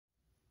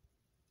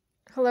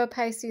Hello,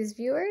 Pisces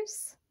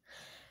viewers.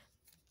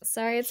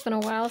 Sorry it's been a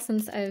while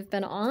since I've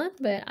been on,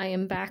 but I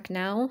am back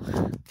now.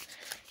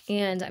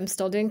 And I'm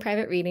still doing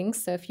private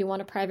readings, so if you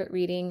want a private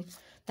reading,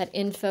 that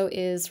info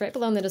is right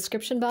below in the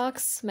description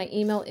box. My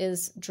email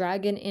is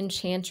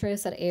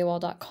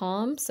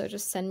dragonenchantress@aol.com, so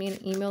just send me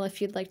an email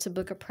if you'd like to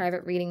book a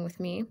private reading with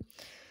me.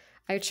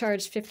 I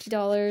charge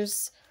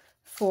 $50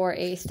 for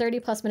a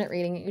 30-plus minute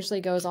reading. It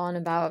usually goes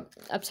on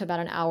up to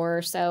about an hour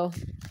or so.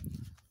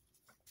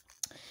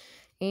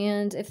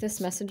 And if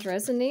this message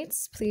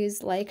resonates,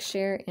 please like,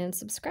 share, and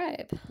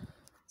subscribe.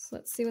 So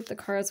let's see what the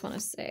cards want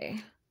to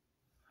say.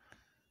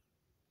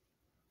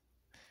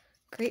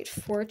 Great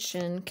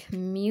fortune,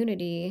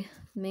 community,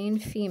 main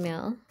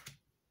female,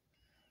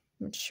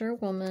 mature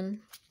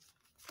woman,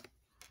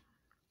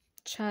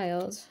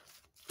 child,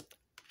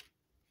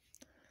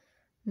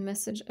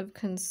 message of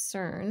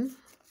concern,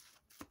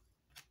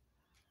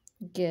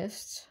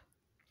 gift,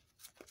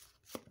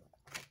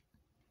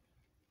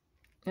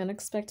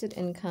 unexpected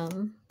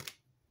income,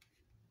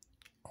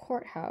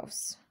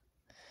 courthouse.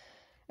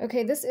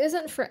 Okay, this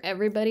isn't for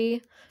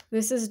everybody.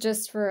 This is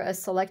just for a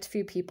select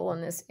few people in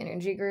this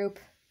energy group.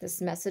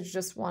 This message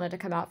just wanted to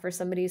come out for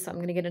somebody, so I'm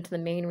going to get into the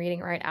main reading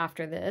right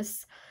after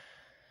this.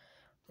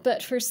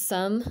 But for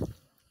some,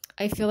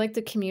 I feel like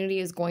the community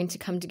is going to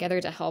come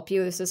together to help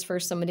you. This is for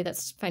somebody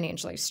that's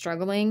financially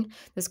struggling.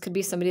 This could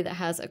be somebody that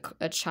has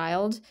a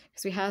child,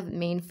 because we have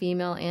main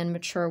female and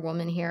mature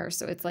woman here.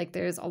 So it's like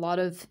there's a lot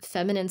of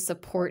feminine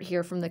support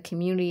here from the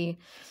community,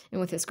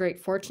 and with this great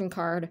fortune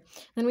card.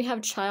 Then we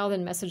have child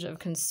and message of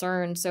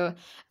concern. So I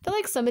feel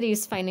like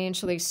somebody's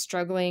financially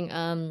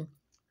struggling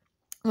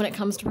when it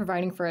comes to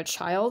providing for a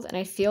child. And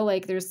I feel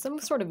like there's some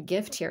sort of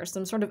gift here,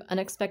 some sort of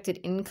unexpected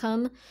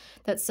income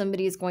that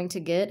somebody is going to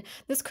get.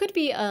 This could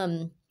be,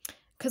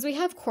 because we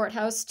have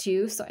courthouse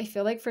too. So I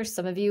feel like for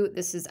some of you,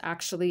 this is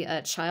actually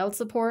a child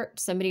support.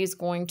 Somebody is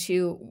going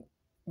to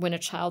win a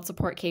child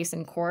support case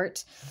in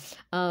court.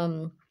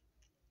 For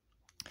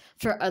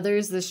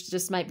others, this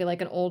just might be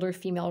like an older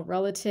female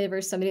relative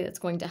or somebody that's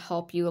going to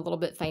help you a little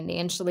bit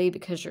financially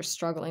because you're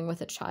struggling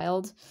with a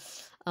child.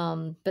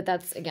 But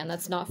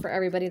that's not for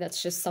everybody.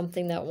 That's just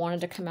something that wanted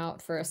to come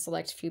out for a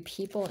select few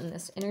people in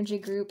this energy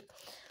group.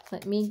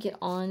 Let me get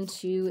on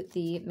to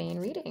the main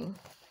reading.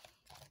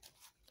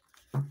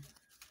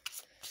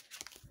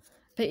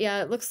 But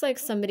yeah, it looks like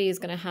somebody is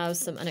going to have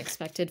some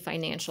unexpected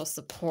financial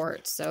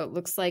support. So it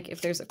looks like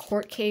if there's a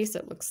court case,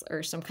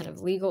 or some kind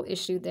of legal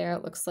issue there,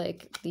 it looks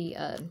like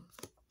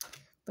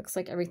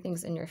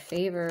everything's in your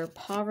favor.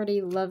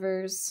 Poverty,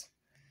 lovers,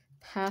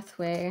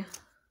 pathway,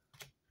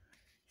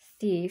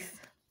 thief,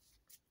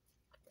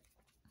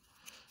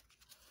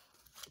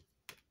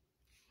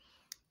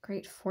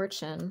 great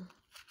fortune,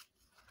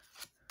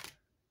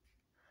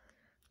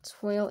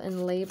 toil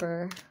and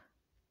labor,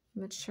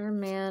 mature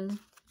man,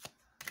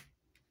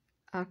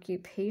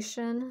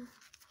 occupation,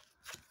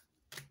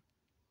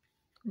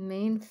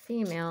 main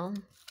female,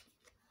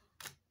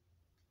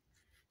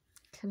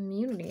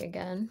 community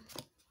again,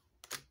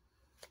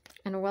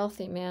 and a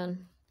wealthy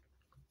man.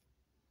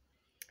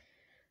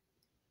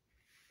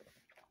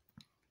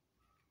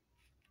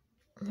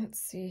 Let's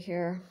see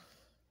here.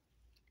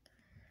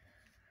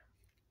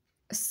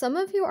 Some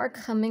of you are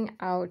coming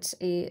out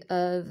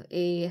of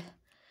either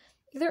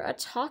a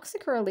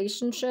toxic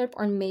relationship,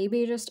 or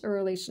maybe just a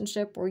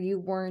relationship where you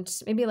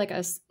weren't,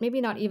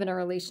 maybe not even a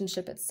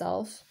relationship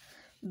itself,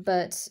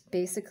 but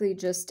basically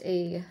just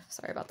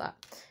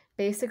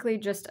basically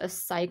just a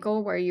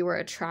cycle where you were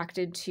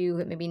attracted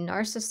to maybe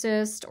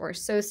narcissists or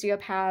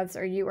sociopaths,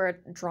 or you were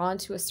drawn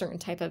to a certain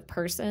type of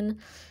person.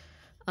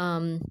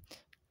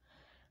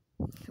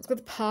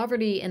 With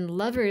poverty and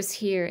lovers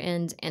here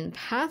and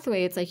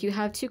pathway, it's like you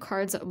have two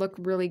cards that look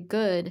really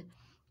good,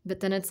 but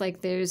then it's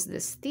like there's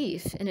this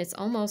thief, and it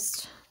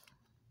almost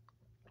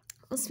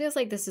feels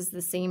like this is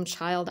the same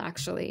child,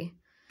 actually.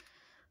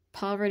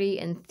 Poverty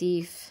and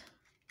thief.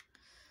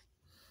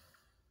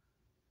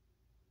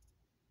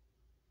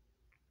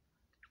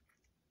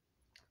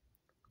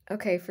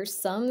 Okay, for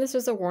some, this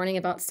was a warning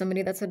about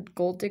somebody that's a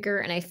gold digger,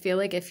 and I feel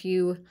like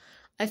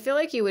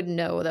you would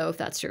know, though, if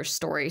that's your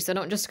story. So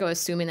don't just go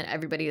assuming that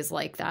everybody is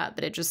like that,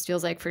 but it just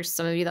feels like for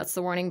some of you, that's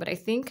the warning. But I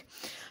think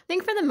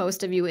for the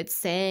most of you, it's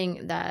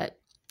saying that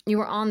you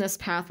were on this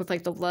path with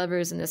like the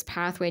lovers in this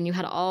pathway, and you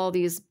had all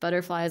these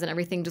butterflies and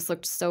everything just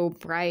looked so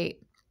bright.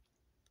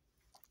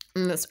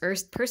 And this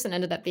person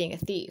ended up being a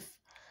thief.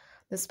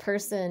 This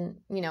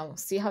person,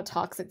 see how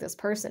toxic this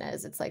person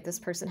is. It's like this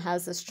person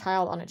has this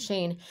child on a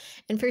chain.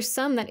 And for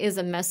some, that is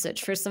a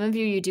message. For some of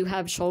you, you do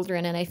have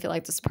children, and I feel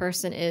like this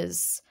person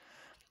is...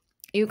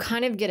 You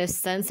kind of get a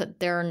sense that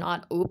they're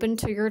not open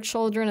to your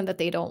children, and that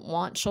they don't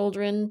want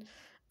children,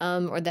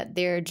 or that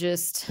they're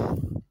just...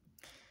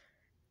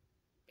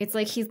 It's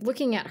like he's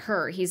looking at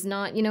her. He's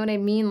not, you know what I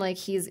mean? Like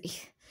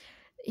he's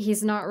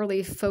not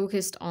really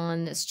focused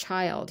on this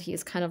child.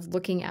 He's kind of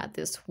looking at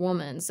this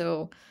woman.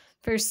 So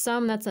for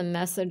some, that's a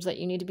message that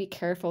you need to be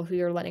careful who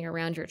you're letting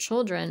around your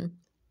children.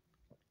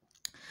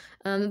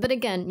 But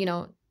again,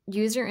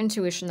 use your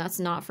intuition. That's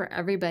not for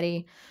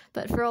everybody.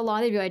 But for a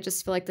lot of you, I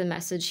just feel like the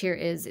message here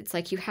is it's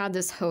like you had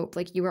this hope,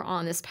 like you were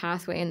on this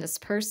pathway and this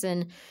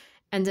person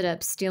ended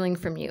up stealing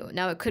from you.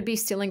 Now, it could be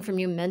stealing from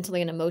you mentally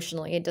and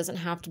emotionally. It doesn't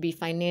have to be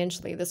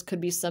financially. This could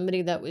be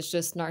somebody that was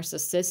just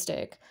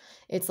narcissistic.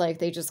 It's like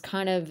they just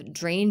kind of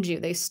drained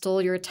you. They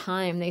stole your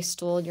time. They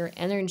stole your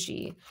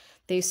energy.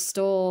 They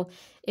stole...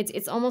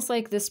 It's almost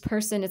like this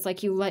person, it's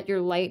like you let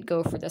your light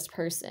go for this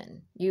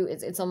person.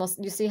 It's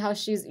almost, you see how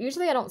she's...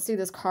 Usually I don't see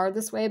this card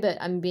this way, but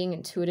I'm being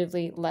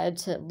intuitively led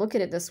to look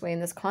at it this way in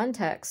this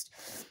context.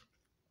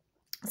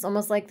 It's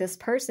almost like this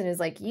person is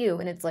like you,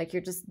 and it's like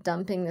you're just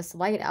dumping this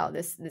light out,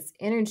 this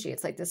energy.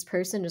 It's like this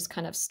person just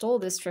kind of stole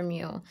this from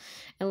you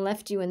and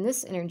left you in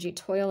this energy,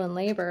 toil and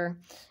labor.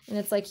 And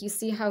it's like you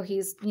see how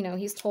he's, you know,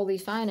 he's totally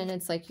fine, and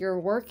it's like you're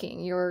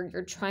working, you're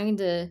trying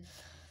to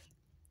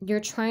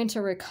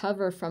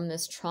recover from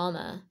this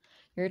trauma.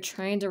 You're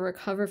trying to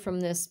recover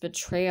from this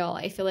betrayal.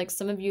 I feel like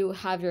some of you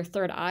have your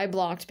third eye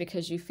blocked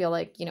because you feel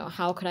like, you know,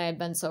 how could I have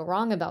been so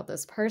wrong about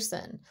this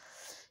person?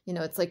 You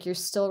know, it's like you're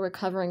still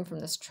recovering from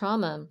this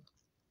trauma.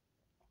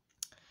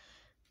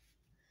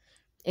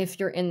 If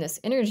you're in this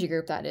energy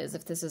group, that is,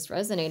 if this is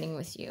resonating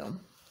with you.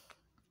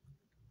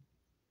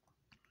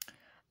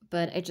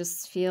 But I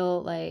just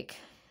feel like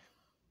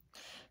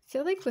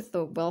with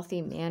the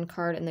wealthy man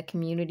card and the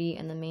community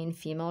and the main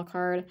female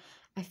card,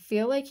 I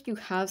feel like you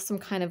have some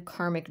kind of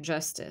karmic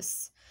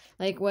justice.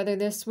 Like whether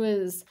this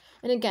was,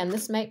 and again,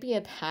 this might be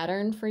a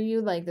pattern for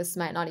you. Like this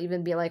might not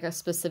even be like a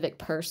specific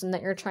person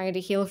that you're trying to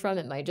heal from.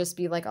 It might just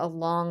be like a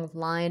long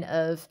line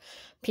of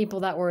people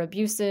that were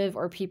abusive,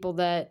 or people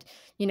that,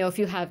 you know, if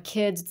you have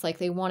kids, it's like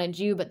they wanted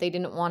you, but they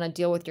didn't want to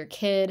deal with your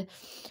kid.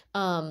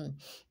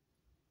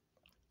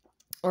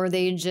 Or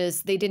they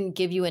didn't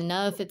give you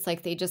enough. It's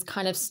like they just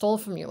kind of stole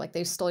from you. Like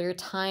they stole your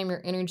time,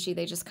 your energy.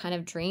 They just kind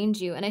of drained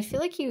you. And I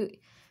feel like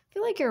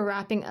you're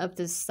wrapping up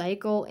this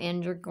cycle,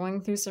 and you're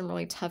going through some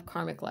really tough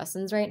karmic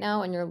lessons right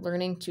now, and you're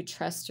learning to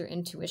trust your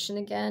intuition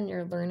again.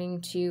 You're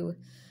learning to,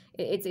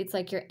 it's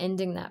like you're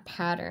ending that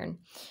pattern.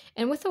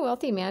 And with the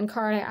wealthy man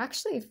card, I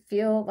actually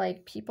feel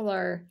like people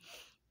are,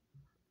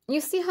 you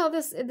see how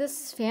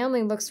this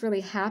family looks really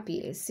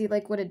happy. See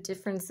like what a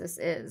difference this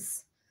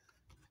is.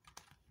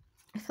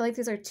 I feel like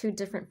these are two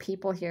different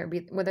people here,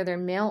 whether they're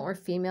male or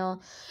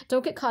female.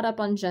 Don't get caught up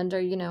on gender.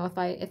 You know,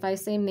 if I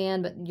say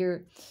man, but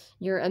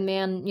you're a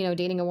man, you know,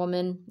 dating a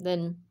woman,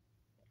 then,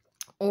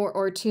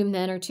 or two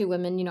men or two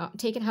women, you know,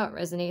 take it how it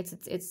resonates.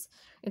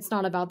 It's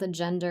not about the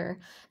gender.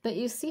 But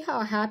you see how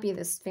happy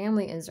this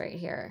family is right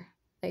here.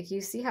 Like you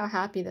see how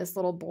happy this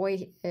little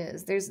boy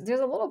is. There's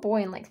a little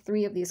boy in like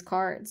 3 of these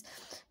cards.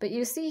 But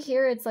you see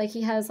here, it's like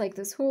he has like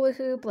this hula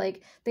hoop.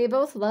 Like they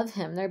both love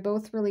him. They're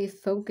both really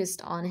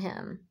focused on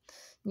him.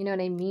 You know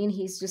what I mean?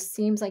 He just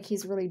seems like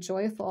he's really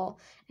joyful.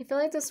 I feel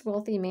like this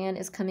wealthy man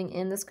is coming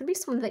in. This could be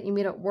someone that you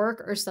meet at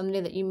work, or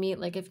somebody that you meet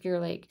like if you're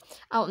like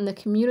out in the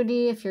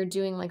community, if you're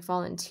doing like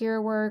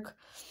volunteer work.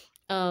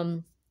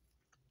 And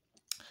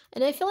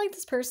I feel like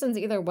this person's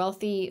either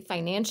wealthy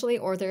financially,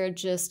 or they're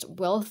just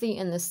wealthy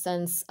in the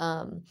sense,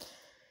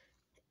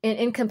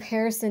 in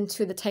comparison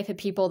to the type of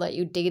people that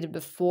you dated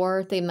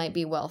before, they might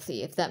be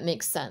wealthy, if that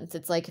makes sense.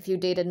 It's like if you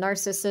dated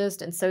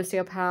narcissists and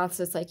sociopaths,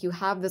 it's like you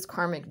have this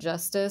karmic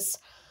justice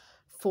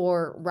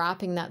for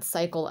wrapping that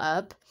cycle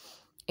up.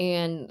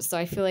 And so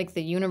I feel like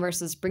the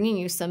universe is bringing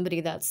you somebody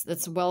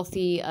that's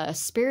wealthy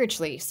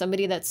spiritually,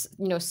 somebody that's,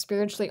 you know,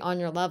 spiritually on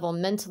your level,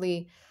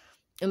 mentally,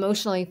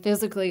 emotionally,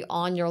 physically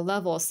on your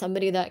level,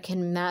 somebody that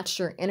can match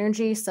your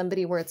energy,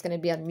 somebody where it's going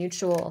to be a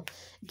mutual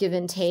give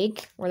and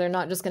take, where they're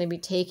not just going to be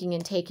taking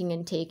and taking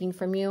and taking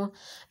from you.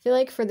 I feel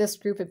like for this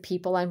group of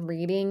people I'm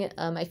reading,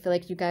 I feel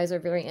like you guys are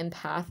very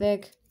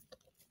empathic,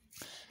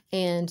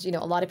 and, you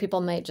know, a lot of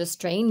people might just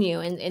drain you.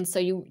 And so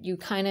you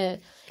kind of,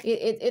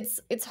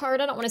 it's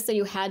hard. I don't want to say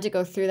you had to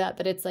go through that,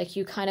 but it's like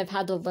you kind of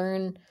had to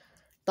learn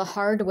the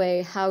hard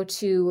way how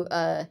to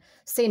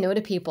say no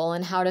to people,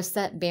 and how to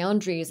set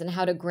boundaries, and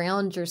how to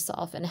ground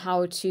yourself, and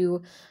how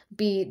to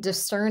be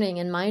discerning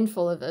and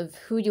mindful of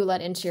who you let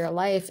into your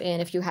life.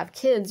 And if you have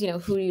kids, you know,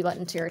 who you let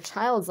into your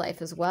child's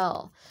life as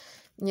well.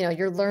 You know,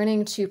 you're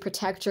learning to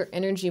protect your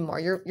energy more.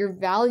 You're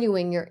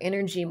valuing your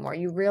energy more.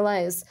 You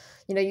realize,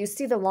 you know, you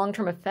see the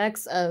long-term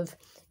effects of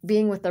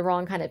being with the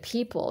wrong kind of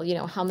people, you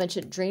know, how much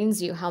it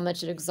drains you, how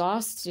much it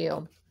exhausts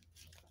you.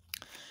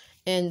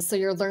 And so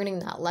you're learning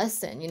that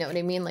lesson, you know what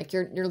I mean? Like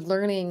you're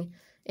learning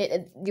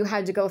it, you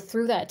had to go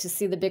through that to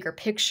see the bigger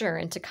picture,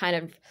 and to kind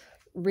of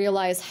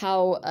realize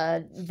how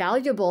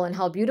valuable and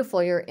how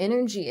beautiful your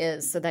energy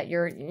is, so that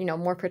you're, you know,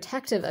 more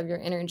protective of your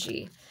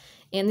energy.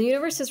 And the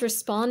universe is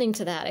responding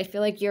to that. I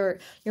feel like you're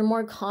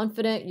more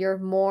confident, you're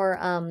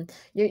more,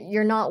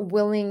 you're not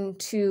willing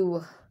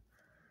to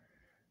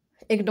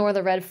ignore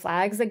the red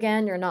flags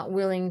again. You're not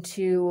willing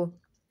to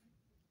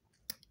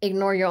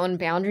ignore your own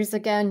boundaries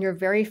again. You're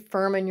very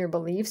firm in your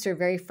beliefs. You're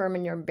very firm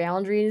in your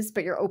boundaries,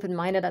 but you're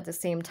open-minded at the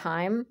same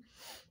time.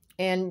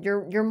 And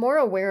you're more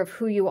aware of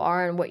who you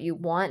are and what you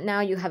want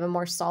now. You have a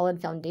more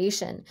solid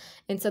foundation.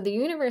 And so the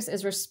universe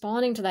is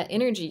responding to that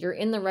energy. You're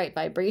in the right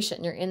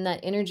vibration. You're in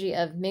that energy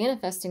of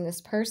manifesting this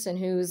person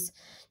who's,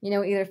 you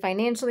know, either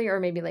financially or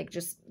maybe like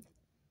just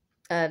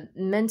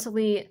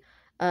mentally,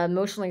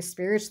 emotionally,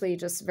 spiritually,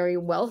 just very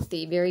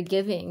wealthy, very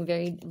giving,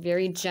 very,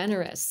 very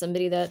generous.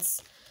 Somebody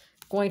that's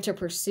going to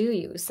pursue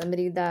you.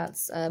 Somebody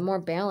that's more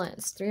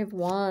balanced. 3 of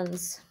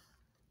Wands.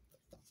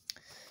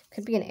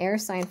 Could be an air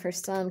sign for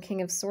some.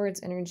 King of Swords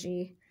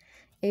energy.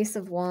 Ace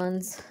of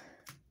Wands.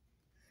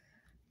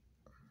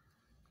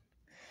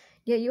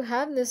 Yeah, you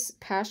have this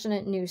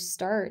passionate new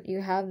start. You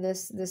have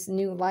this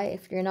new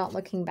life. You're not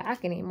looking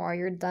back anymore.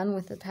 You're done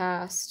with the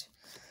past.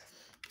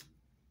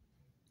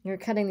 You're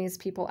cutting these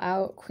people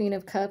out. Queen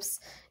of Cups,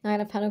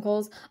 9 of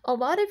Pentacles. A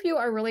lot of you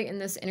are really in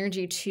this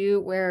energy too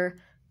where,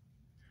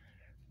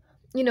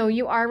 you know,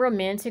 you are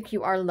romantic,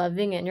 you are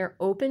loving, and you're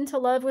open to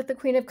love with the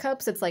Queen of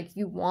Cups. It's like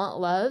you want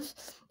love.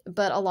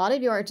 But a lot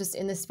of you are just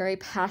in this very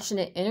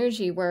passionate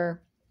energy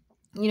where,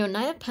 you know,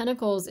 9 of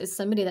Pentacles is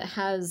somebody that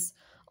has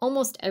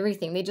almost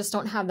everything. They just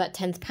don't have that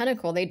 10th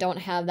pentacle. They don't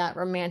have that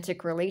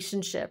romantic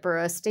relationship or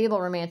a stable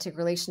romantic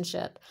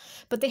relationship.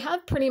 But they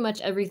have pretty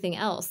much everything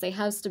else. They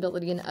have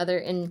stability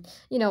in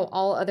you know,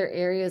 all other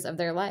areas of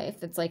their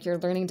life. It's like you're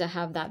learning to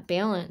have that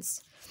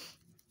balance.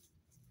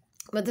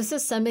 But this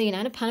is somebody,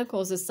 9 of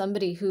Pentacles is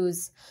somebody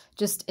who's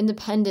just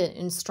independent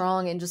and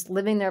strong and just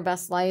living their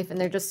best life. And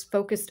they're just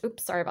focused,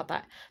 oops, sorry about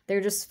that.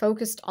 They're just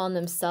focused on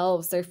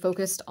themselves. They're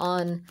focused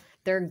on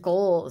their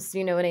goals.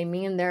 You know what I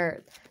mean?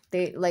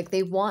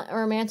 They want a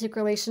romantic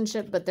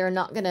relationship, but they're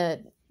not going to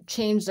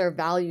change their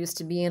values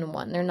to be in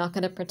one. They're not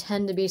going to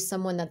pretend to be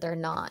someone that they're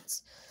not.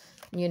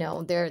 You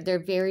know, they're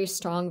very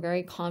strong,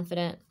 very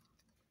confident.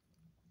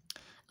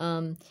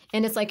 And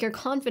it's like you're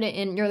confident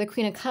in, you're the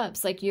Queen of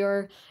Cups, like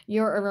you're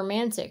a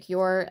romantic,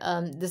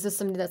 this is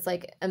somebody that's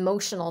like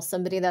emotional,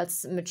 somebody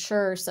that's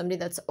mature, somebody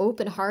that's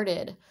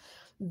open-hearted,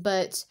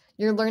 but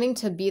you're learning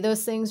to be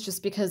those things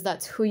just because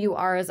that's who you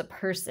are as a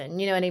person.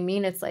 You know what I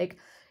mean? It's like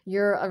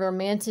you're a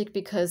romantic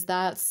because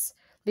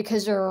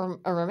you're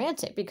a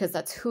romantic, because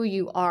that's who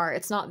you are.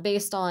 It's not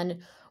based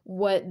on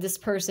what this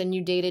person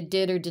you dated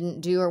did or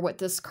didn't do, or what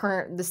this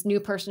new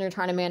person you're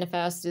trying to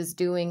manifest is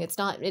doing. It's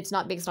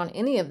not based on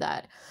any of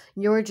that.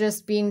 You're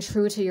just being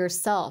true to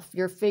yourself.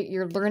 You're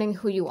learning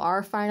who you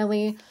are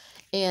finally,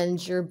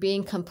 and you're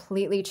being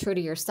completely true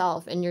to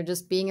yourself, and you're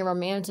just being a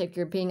romantic,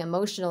 you're being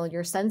emotional,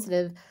 you're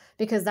sensitive,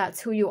 because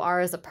that's who you are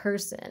as a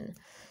person.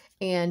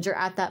 And you're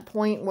at that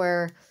point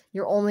where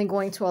you're only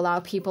going to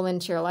allow people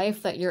into your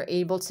life that you're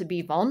able to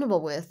be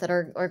vulnerable with, that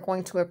are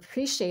going to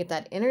appreciate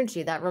that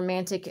energy, that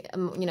romantic,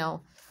 you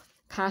know,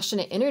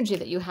 passionate energy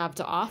that you have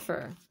to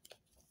offer.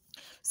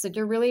 So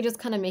you're really just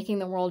kind of making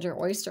the world your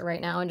oyster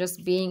right now and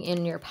just being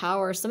in your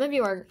power. Some of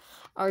you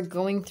are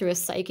going through a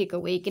psychic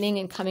awakening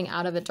and coming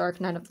out of a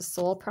dark night of the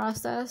soul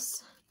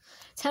process.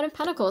 10 of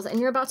Pentacles, and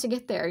you're about to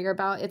get there.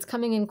 It's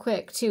coming in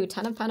quick too.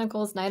 10 of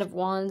Pentacles, Knight of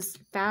Wands,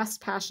 fast,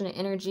 passionate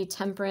energy,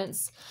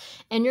 temperance.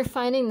 And you're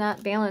finding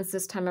that balance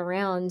this time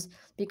around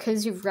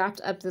because you've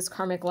wrapped up this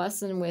karmic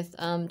lesson with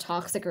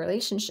toxic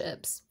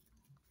relationships.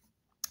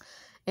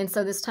 And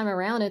so this time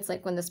around, it's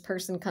like when this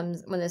person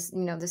comes, when this,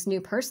 you know, this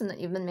new person that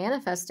you've been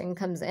manifesting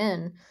comes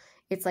in,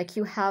 it's like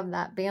you have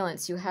that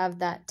balance. You have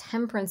that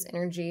temperance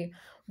energy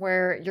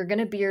where you're going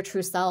to be your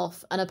true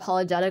self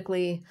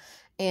unapologetically.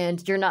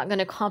 And you're not going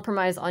to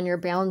compromise on your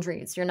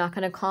boundaries. You're not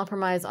going to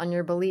compromise on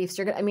your beliefs.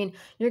 You're going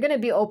to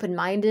be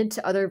open-minded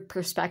to other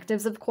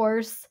perspectives, of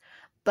course,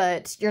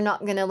 but you're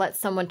not going to let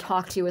someone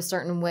talk to you a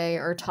certain way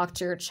or talk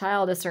to your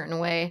child a certain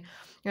way.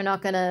 You're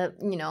not going to,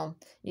 you know,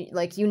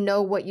 like, you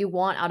know what you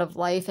want out of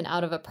life and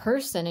out of a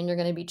person, and you're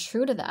going to be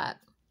true to that.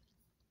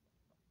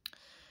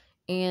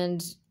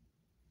 And,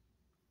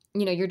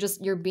 you know,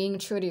 you're being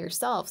true to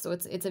yourself. So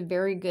it's a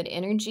very good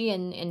energy,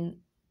 and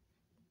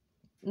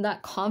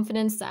that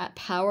confidence, that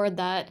power,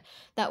 that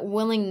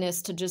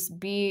willingness to just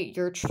be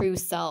your true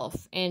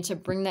self and to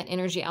bring that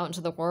energy out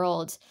into the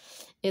world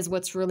is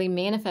what's really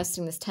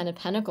manifesting this 10 of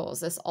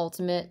Pentacles, this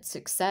ultimate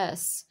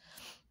success.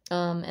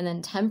 And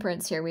then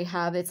temperance here we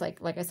have, it's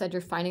like I said,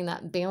 you're finding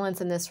that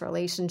balance in this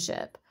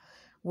relationship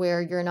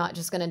where you're not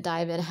just going to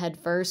dive in head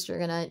first.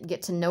 You're going to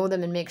get to know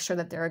them and make sure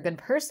that they're a good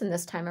person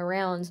this time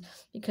around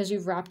because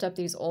you've wrapped up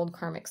these old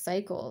karmic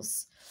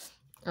cycles.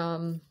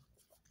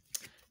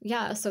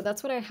 Yeah, so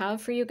that's what I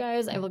have for you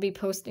guys. I will be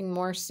posting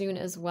more soon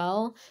as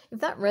well. If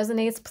that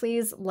resonates,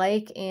 please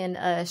like and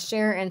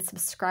share and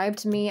subscribe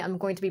to me. I'm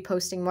going to be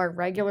posting more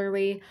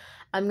regularly.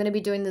 I'm going to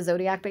be doing the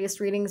zodiac-based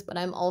readings, but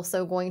I'm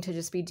also going to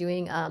just be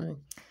doing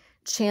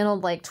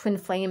channeled like twin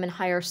flame and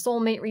higher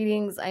soulmate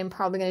readings. I'm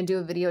probably going to do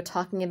a video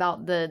talking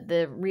about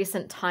the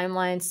recent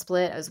timeline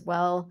split as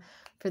well,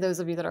 for those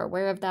of you that are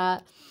aware of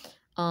that.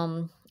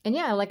 And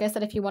yeah, like I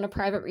said, if you want a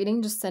private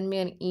reading, just send me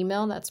an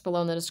email that's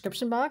below in the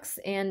description box.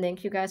 And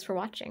thank you guys for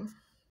watching.